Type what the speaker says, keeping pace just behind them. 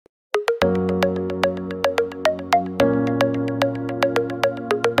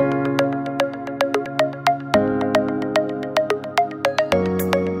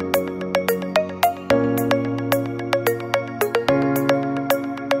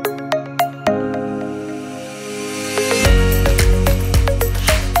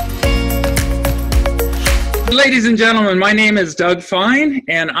Ladies and gentlemen, my name is D.FINED,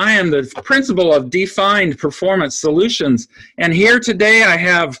 and I am the principal of D.FINED Performance Solutions. And here today I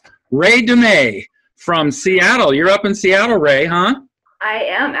have Rae D'Umay from Seattle. You're up in Seattle, Rae, huh? I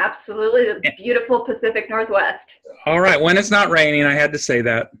am, absolutely. The beautiful Pacific Northwest. All right. When it's not raining, I had to say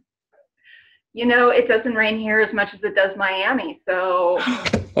that. You know, it doesn't rain here as much as it does Miami, so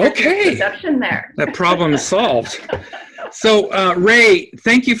okay, perception there. That problem is solved. So, Rae,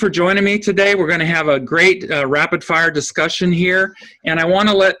 thank you for joining me today. We're going to have a great rapid-fire discussion here, and I want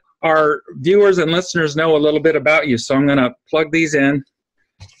to let our viewers and listeners know a little bit about you. So I'm going to plug these in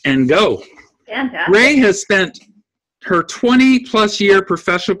and go. Fantastic. Rae has spent her 20-plus year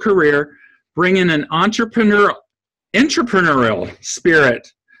professional career bringing an entrepreneurial spirit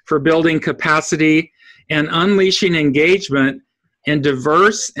for building capacity and unleashing engagement in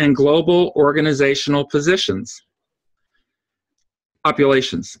diverse and global organizational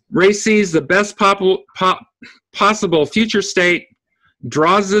populations. Rae sees the best possible future state,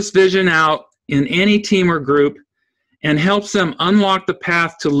 draws this vision out in any team or group, and helps them unlock the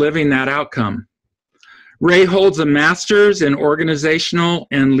path to living that outcome. Rae holds a master's in organizational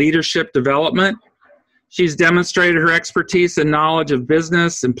and leadership development. She's demonstrated her expertise and knowledge of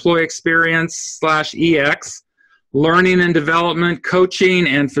business, employee experience /EX, learning and development, coaching,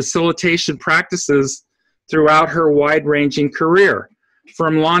 and facilitation practices throughout her wide-ranging career,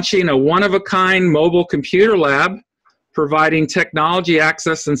 from launching a one-of-a-kind mobile computer lab, providing technology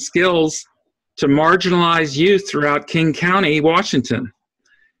access and skills to marginalized youth throughout King County, Washington,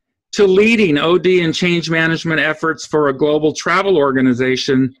 to leading OD and change management efforts for a global travel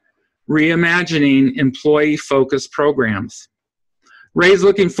organization, reimagining employee-focused programs. Rae's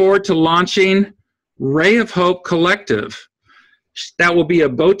looking forward to launching Ray of Hope Collective. That will be a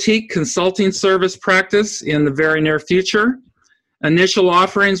boutique consulting service practice in the very near future. Initial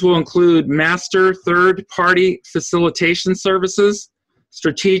offerings will include master third-party facilitation services,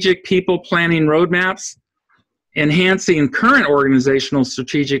 strategic people planning roadmaps, enhancing current organizational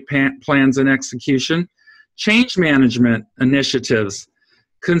strategic plans and execution, change management initiatives,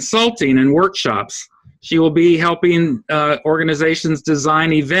 consulting and workshops. She will be helping organizations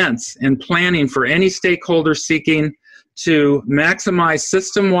design events and planning for any stakeholder seeking to maximize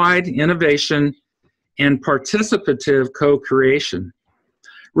system-wide innovation and participative co-creation.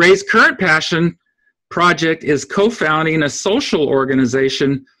 Rae's current passion project is co-founding a social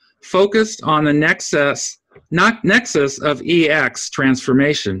organization focused on the nexus of EX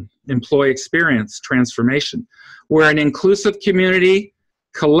transformation, employee experience transformation, where an inclusive community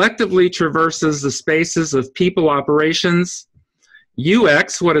collectively traverses the spaces of people operations.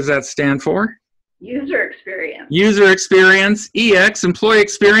 UX, what does that stand for? User experience. User experience. EX, employee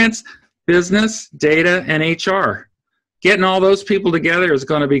experience, business, data, and HR. Getting all those people together is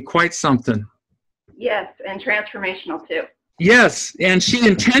going to be quite something. Yes, and transformational too. Yes, and she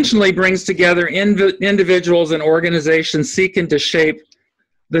intentionally brings together individuals and organizations seeking to shape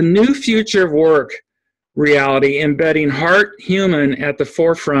the new future of work reality, embedding heart human at the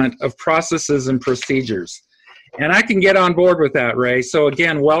forefront of processes and procedures. And I can get on board with that, Rae. So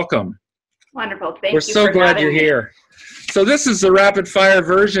again, welcome. Wonderful. Thank you. We're so glad you're here. So this is the rapid fire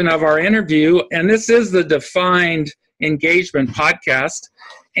version of our interview, and this is the D.FINED Engagement Podcast.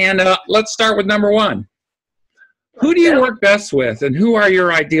 And let's start with number one. Who do you work best with, and who are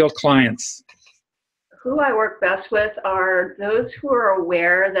your ideal clients? Who I work best with are those who are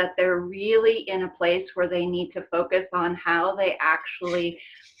aware that they're really in a place where they need to focus on how they actually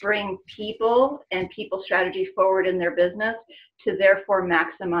bring people and people strategy forward in their business to therefore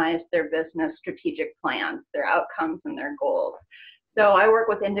maximize their business strategic plans, their outcomes, and their goals. So I work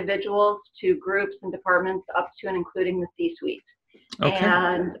with individuals to groups and departments up to and including the C-suite. Okay.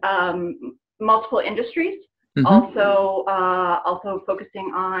 And multiple industries, also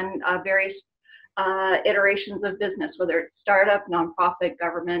focusing on various iterations of business, whether it's startup, nonprofit,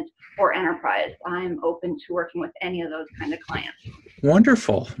 government, or enterprise. I'm open to working with any of those kind of clients.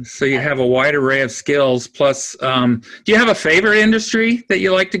 Wonderful. So you have a wide array of skills. Plus, do you have a favorite industry that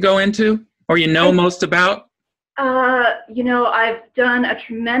you like to go into or you know most about? You know, I've done a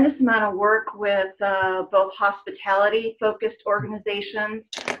tremendous amount of work with both hospitality-focused organizations,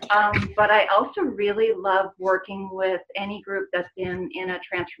 but I also really love working with any group that's in a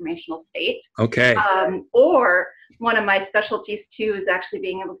transformational state. Okay. Or one of my specialties, too, is actually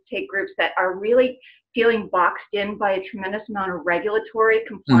being able to take groups that are really feeling boxed in by a tremendous amount of regulatory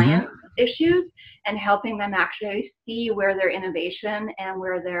compliance issues and helping them actually see where their innovation and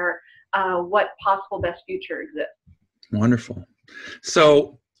where their what possible best future exists. Wonderful.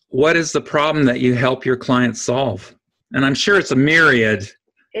 So what is the problem that you help your clients solve? And I'm sure it's a myriad.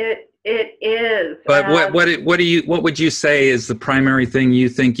 It It is. But what would you say is the primary thing you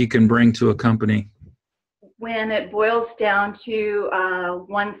think you can bring to a company? When it boils down to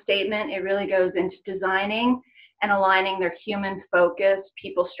one statement, it really goes into designing and aligning their human-focused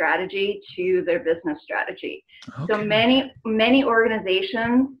people strategy to their business strategy. Okay. So many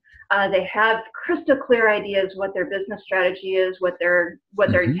organizations, they have crystal clear ideas what their business strategy is, what their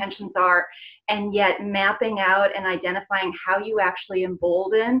intentions are, and yet mapping out and identifying how you actually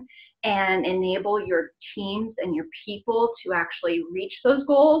embolden and enable your teams and your people to actually reach those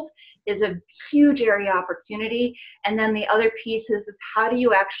goals is a huge area of opportunity. And then the other piece is how do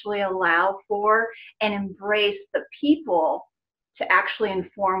you actually allow for and embrace the people to actually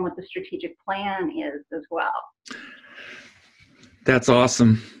inform what the strategic plan is as well. That's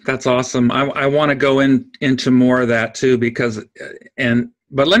awesome. That's awesome. I want to go into more of that too,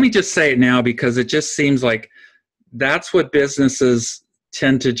 but let me just say it now, because it just seems like that's what businesses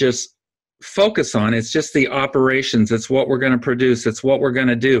tend to just focus on. It's just the operations. It's what we're going to produce. It's what we're going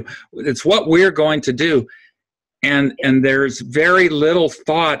to do. It's what we're going to do. And there's very little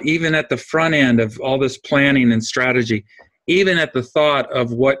thought, even at the front end of all this planning and strategy, even at the thought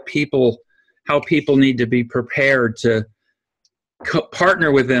of how people need to be prepared to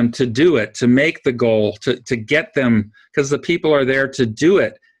partner with them to do it, to make the goal, to get them, because the people are there to do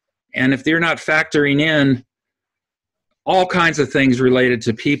it. And if they're not factoring in all kinds of things related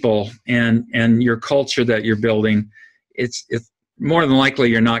to people and your culture that you're building, it's more than likely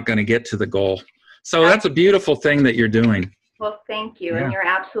you're not going to get to the goal. So that's a beautiful thing that you're doing. Well, thank you. Yeah. And you're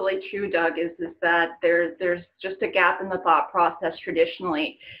absolutely true, Doug, is that there's just a gap in the thought process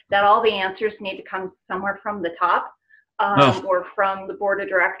traditionally, that all the answers need to come somewhere from the top or from the board of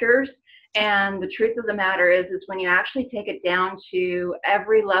directors. And the truth of the matter is when you actually take it down to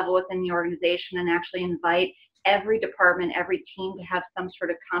every level within the organization and actually invite every department, every team to have some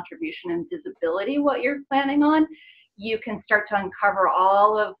sort of contribution and visibility what you're planning on, you can start to uncover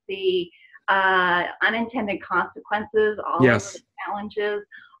all of the unintended consequences, all of the challenges,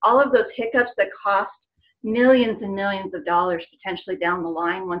 all of those hiccups that cost millions and millions of dollars potentially down the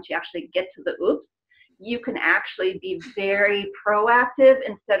line. Once you actually get to the oops, you can actually be very proactive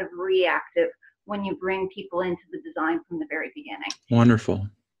instead of reactive when you bring people into the design from the very beginning. Wonderful.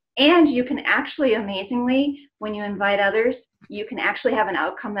 And you can actually, amazingly, when you invite others, you can actually have an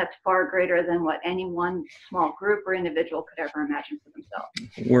outcome that's far greater than what any one small group or individual could ever imagine for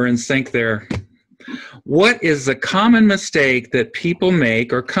themselves. We're in sync there. What is the common mistake that people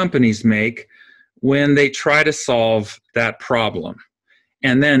make or companies make when they try to solve that problem?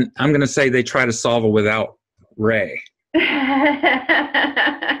 And then I'm going to say they try to solve it without Rae.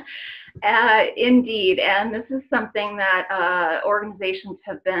 Indeed, and this is something that organizations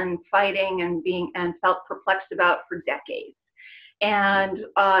have been fighting and felt perplexed about for decades. And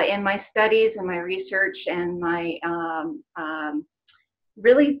in my studies and my research and my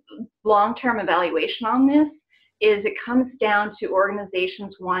really long-term evaluation on this, is it comes down to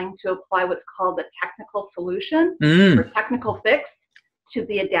organizations wanting to apply what's called the technical solution or technical fix to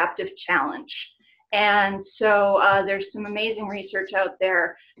the adaptive challenge. And so there's some amazing research out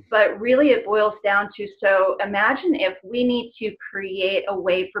there, but really it boils down to, so imagine if we need to create a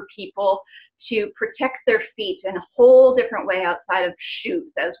way for people to protect their feet in a whole different way outside of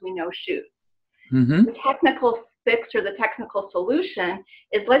shoes, as we know shoes. Mm-hmm. The technical fix or the technical solution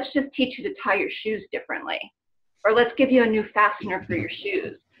is let's just teach you to tie your shoes differently, or let's give you a new fastener for your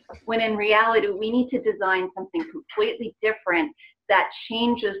shoes. When in reality, we need to design something completely different that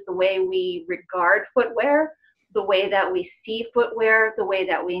changes the way we regard footwear, the way that we see footwear, the way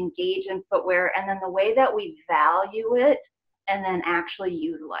that we engage in footwear, and then the way that we value it and then actually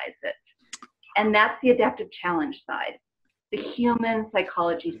utilize it. And that's the adaptive challenge side, the human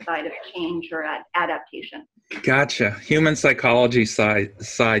psychology side of change or adaptation. Gotcha. Human psychology side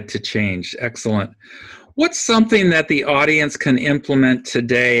to change. Excellent. What's something that the audience can implement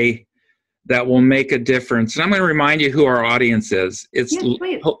today that will make a difference? And I'm going to remind you who our audience is. It's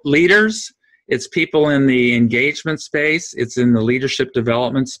leaders, it's people in the engagement space, it's in the leadership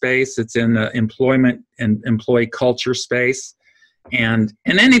development space, it's in the employment and employee culture space, and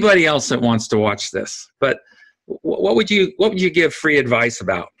anybody else that wants to watch this. But what would you give free advice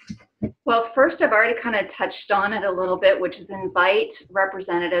about? Well, first, I've already kind of touched on it a little bit, which is invite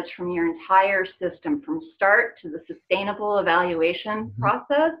representatives from your entire system, from start to the sustainable evaluation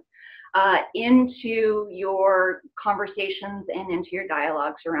process, into your conversations and into your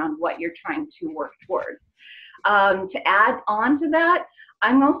dialogues around what you're trying to work towards. To add on to that,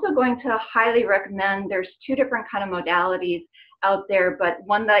 I'm also going to highly recommend, there's two different kind of modalities out there, but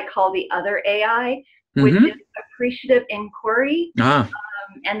one that I call the other AI, which is appreciative inquiry.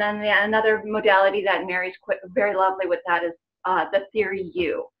 And then another modality that marries very lovely with that is the theory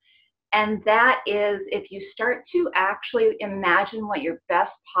U. And that is if you start to actually imagine what your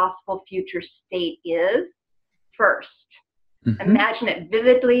best possible future state is first. Imagine it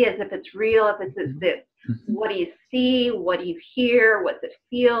vividly as if it's real, if it's as this. What do you see? What do you hear? What's it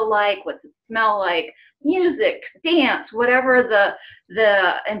feel like? What's it smell like? Music, dance, whatever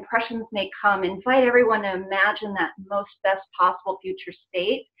the impressions may come. Invite everyone to imagine that most best possible future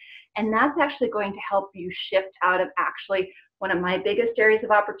state. And that's actually going to help you shift out of actually one of my biggest areas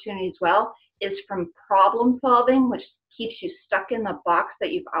of opportunity as well is from problem solving, which keeps you stuck in the box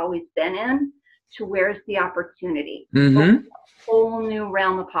that you've always been in, to where's the opportunity. A whole new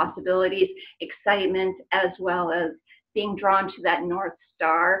realm of possibilities, excitement, as well as being drawn to that North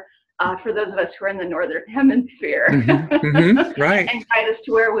Star for those of us who are in the Northern Hemisphere. Right. And guide us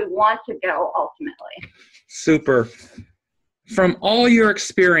to where we want to go ultimately. Super. From all your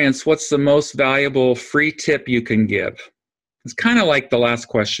experience, what's the most valuable free tip you can give? It's kind of like the last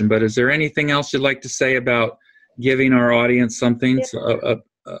question, but is there anything else you'd like to say about giving our audience something, a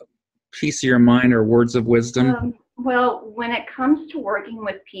piece of your mind or words of wisdom? Well, when it comes to working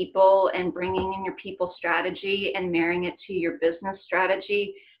with people and bringing in your people strategy and marrying it to your business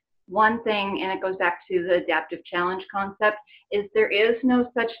strategy, one thing, and it goes back to the adaptive challenge concept, is there is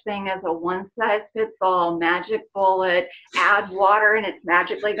no such thing as a one-size-fits-all magic bullet, add water and it's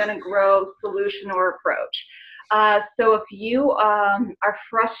magically going to grow solution or approach. So if you are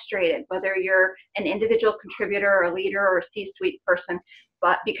frustrated, whether you're an individual contributor or a leader or a C-suite person,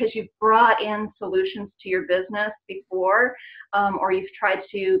 but because you've brought in solutions to your business before, or you've tried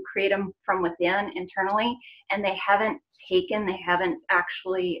to create them from within internally, and they haven't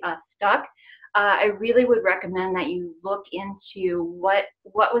actually stuck, I really would recommend that you look into what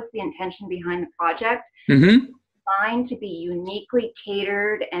was the intention behind the project. Designed to be uniquely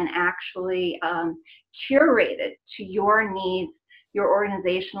catered and actually curated to your needs, your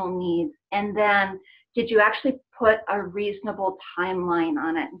organizational needs, and then did you actually put a reasonable timeline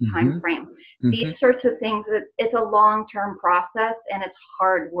on it, time frame? These sorts of things, it's a long-term process and it's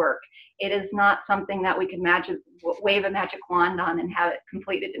hard work. It is not something that we can wave a magic wand on and have it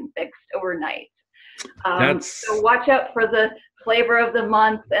completed and fixed overnight. So watch out for the flavor of the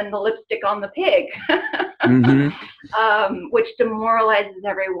month and the lipstick on the pig, which demoralizes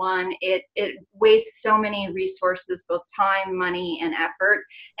everyone. It wastes so many resources, both time, money, and effort,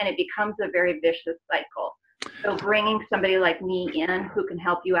 and it becomes a very vicious cycle. So bringing somebody like me in who can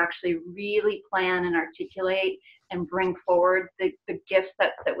help you actually really plan and articulate and bring forward the gifts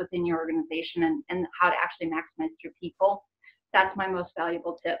that sit within your organization and how to actually maximize your people. That's my most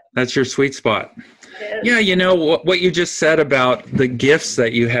valuable tip. That's your sweet spot. Yeah, you know, what you just said about the gifts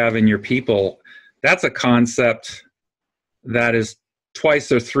that you have in your people, that's a concept that is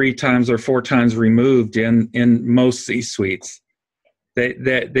twice or three times or four times removed in most C-suites.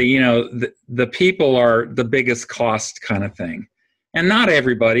 The people are the biggest cost kind of thing. And not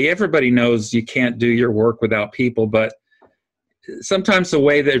everybody knows you can't do your work without people, but sometimes the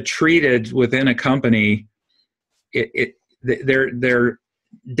way they're treated within a company, they're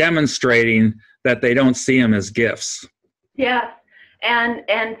demonstrating that they don't see them as gifts. Yes, and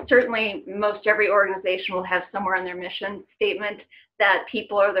certainly most every organization will have somewhere in their mission statement that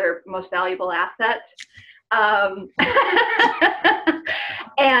people are their most valuable asset.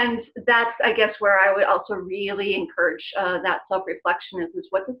 And that's, I guess, where I would also really encourage that self-reflection is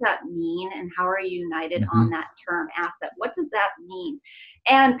what does that mean and how are you united on that term asset? What does that mean?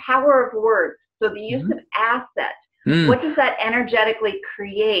 And power of words. So the use of asset. What does that energetically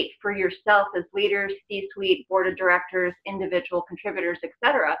create for yourself as leaders, C-suite, board of directors, individual contributors,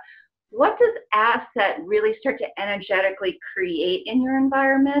 etc.? What does asset really start to energetically create in your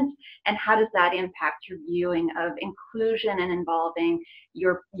environment, and how does that impact your viewing of inclusion and involving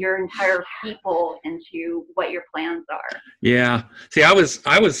your entire people into what your plans are? Yeah. See,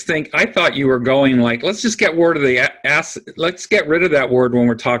 I thought you were going like, let's just get rid of let's get rid of that word when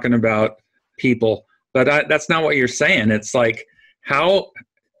we're talking about people. But that's not what you're saying. It's like how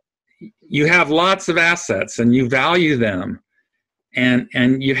you have lots of assets and you value them. And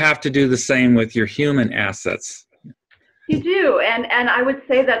you have to do the same with your human assets. You do. And I would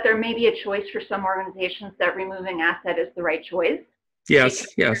say that there may be a choice for some organizations that removing asset is the right choice. Yes.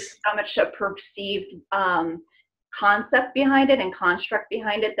 There's so much a perceived concept behind it and construct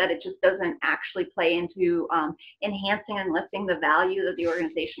behind it that it just doesn't actually play into enhancing and lifting the value that the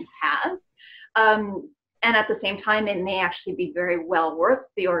organization has. And at the same time, it may actually be very well worth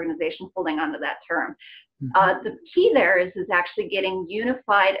the organization holding onto that term. The key there is actually getting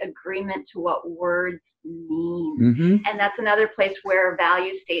unified agreement to what words mean. Mm-hmm. And that's another place where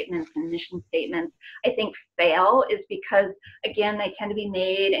value statements and mission statements, I think, fail, is because, again, they tend to be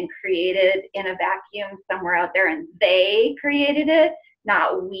made and created in a vacuum somewhere out there, and they created it,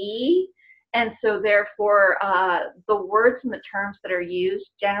 not we. And so therefore, the words and the terms that are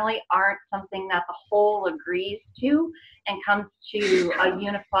used generally aren't something that the whole agrees to and comes to a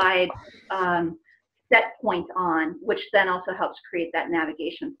unified set point on, which then also helps create that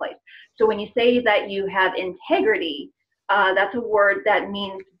navigation place. So when you say that you have integrity, that's a word that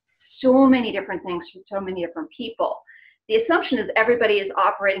means so many different things for so many different people. The assumption is everybody is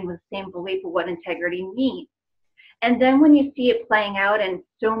operating with the same belief of what integrity means. And then when you see it playing out in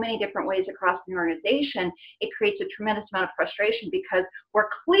so many different ways across the organization, it creates a tremendous amount of frustration because we're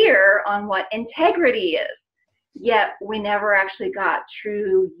clear on what integrity is, yet we never actually got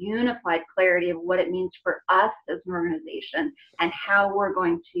true unified clarity of what it means for us as an organization and how we're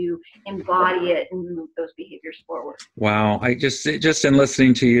going to embody it and move those behaviors forward. Wow. I just in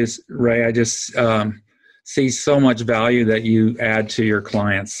listening to you, Rae, I just see so much value that you add to your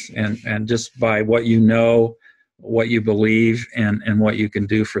clients, and just by what you know, what you believe, and what you can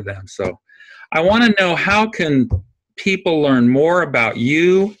do for them. So I want to know, how can people learn more about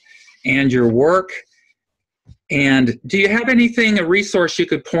you and your work? And do you have anything, a resource you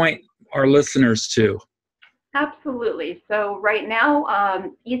could point our listeners to? Absolutely. So right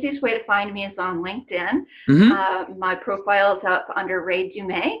now, easiest way to find me is on LinkedIn. Mm-hmm. My profile is up under Rae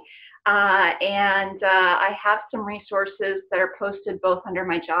D'Umay. And I have some resources that are posted both under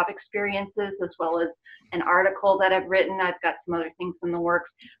my job experiences as well as an article that I've written. I've got some other things in the works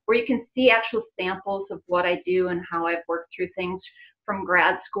where you can see actual samples of what I do and how I've worked through things from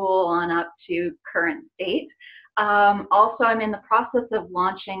grad school on up to current state. Also, I'm in the process of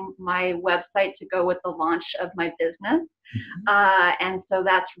launching my website to go with the launch of my business. And so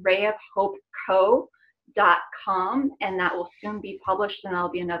that's rayofhopeco.com, and that will soon be published, and that'll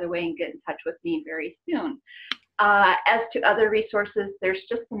be another way you can get in touch with me very soon. As to other resources, there's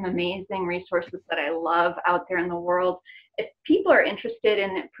just some amazing resources that I love out there in the world. If people are interested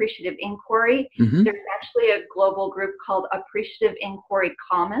in appreciative inquiry, Mm-hmm. there's actually a global group called Appreciative Inquiry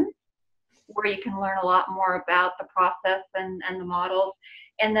Commons, where you can learn a lot more about the process and the models.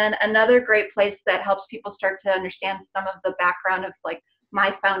 And then another great place that helps people start to understand some of the background of like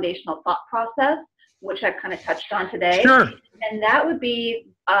my foundational thought process, which I've kind of touched on today. Sure. And that would be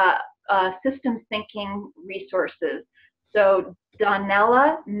systems thinking resources. So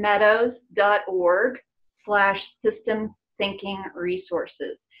DonellaMeadows.org/systems thinking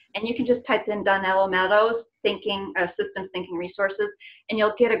resources. And you can just type in Donella Meadows systems thinking resources, and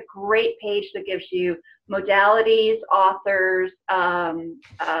you'll get a great page that gives you modalities, authors,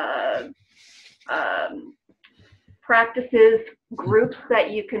 practices, groups that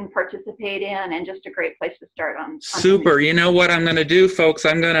you can participate in, and just a great place to start on. Super. You know what I'm going to do, folks?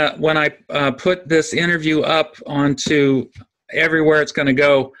 I'm going to, when I put this interview up onto everywhere it's going to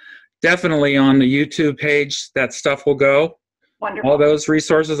go, definitely on the YouTube page, that stuff will go. Wonderful. All those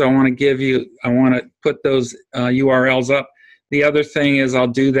resources I want to put those URLs up. The other thing is I'll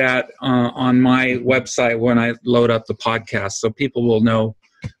do that on my website when I load up the podcast, so people will know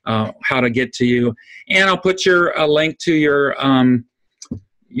how to get to you. And I'll put your link to your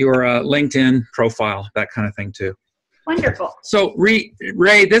LinkedIn profile, that kind of thing too. Wonderful. So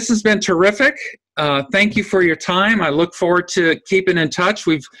Rae, this has been terrific. Thank you for your time. I look forward to keeping in touch.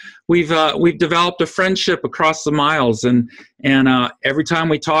 We've developed a friendship across the miles, and every time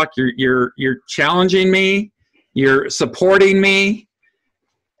we talk, you're challenging me, you're supporting me.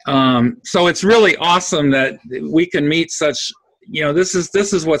 So it's really awesome that we can meet such.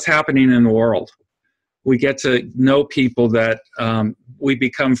 This is what's happening in the world. We get to know people that we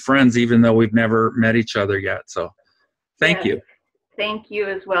become friends, even though we've never met each other yet. So thank you. Thank you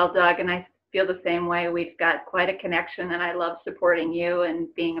as well, Doug. And I feel the same way. We've got quite a connection, and I love supporting you and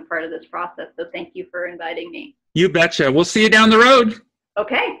being a part of this process. So thank you for inviting me. You betcha. We'll see you down the road.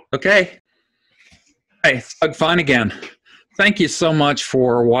 Okay. Okay. Hey, it's Doug Fine again. Thank you so much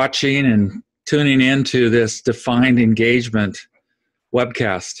for watching and tuning in to this Defined Engagement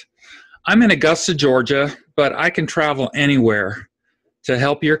webcast. I'm in Augusta, Georgia, but I can travel anywhere to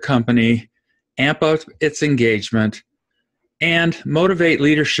help your company amp up its engagement and motivate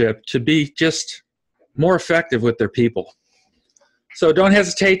leadership to be just more effective with their people. So don't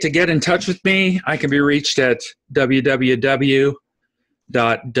hesitate to get in touch with me. I can be reached at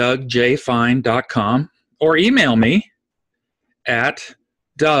www.dougjfine.com or email me at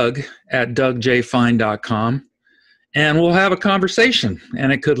doug@dougjfine.com, and we'll have a conversation,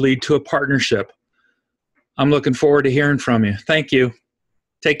 and it could lead to a partnership. I'm looking forward to hearing from you. Thank you.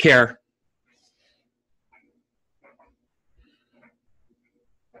 Take care.